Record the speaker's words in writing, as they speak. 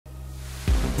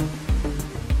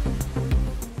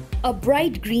A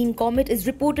bright green comet is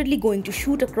reportedly going to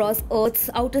shoot across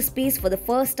Earth's outer space for the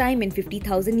first time in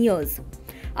 50,000 years.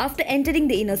 After entering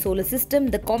the inner solar system,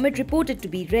 the comet, reported to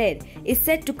be rare, is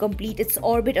set to complete its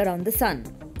orbit around the Sun.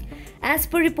 As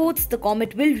per reports, the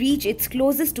comet will reach its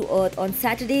closest to Earth on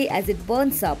Saturday as it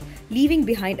burns up, leaving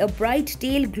behind a bright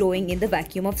tail glowing in the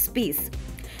vacuum of space.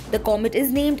 The comet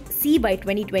is named C by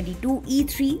 2022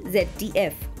 E3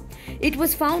 ZTF. It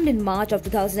was found in March of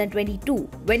 2022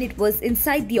 when it was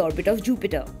inside the orbit of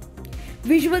Jupiter.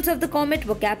 Visuals of the comet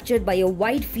were captured by a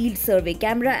wide-field survey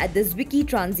camera at the Zwicky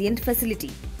Transient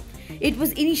facility. It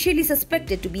was initially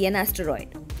suspected to be an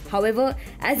asteroid. However,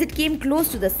 as it came close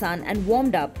to the Sun and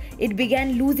warmed up, it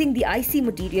began losing the icy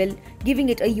material, giving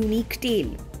it a unique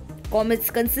tail.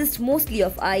 Comets consist mostly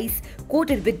of ice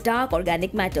coated with dark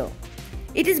organic matter.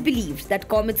 It is believed that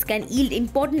comets can yield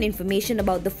important information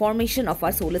about the formation of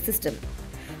our solar system.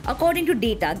 According to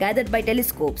data gathered by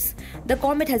telescopes, the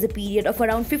comet has a period of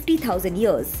around 50,000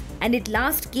 years, and it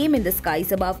last came in the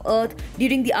skies above Earth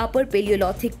during the Upper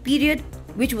Paleolithic period,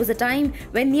 which was a time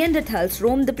when Neanderthals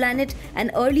roamed the planet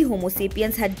and early Homo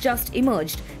sapiens had just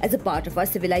emerged as a part of our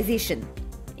civilization.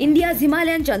 India's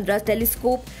Himalayan Chandra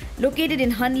telescope, located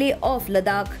in Hanle of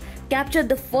Ladakh, captured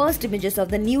the first images of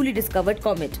the newly discovered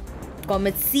comet.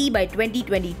 Comet C by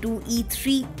 2022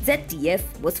 E3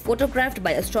 ZTF was photographed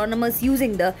by astronomers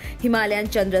using the Himalayan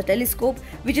Chandra telescope,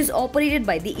 which is operated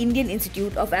by the Indian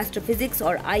Institute of Astrophysics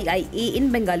or IIA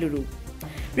in Bengaluru.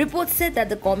 Reports said that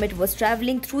the comet was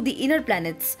travelling through the inner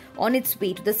planets on its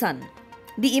way to the Sun.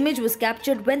 The image was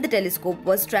captured when the telescope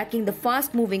was tracking the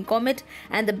fast-moving comet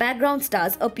and the background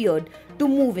stars appeared to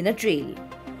move in a trail.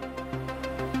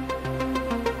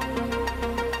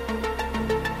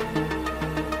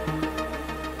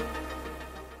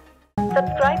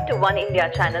 Subscribe to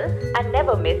Oneindia channel and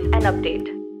never miss an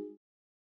update.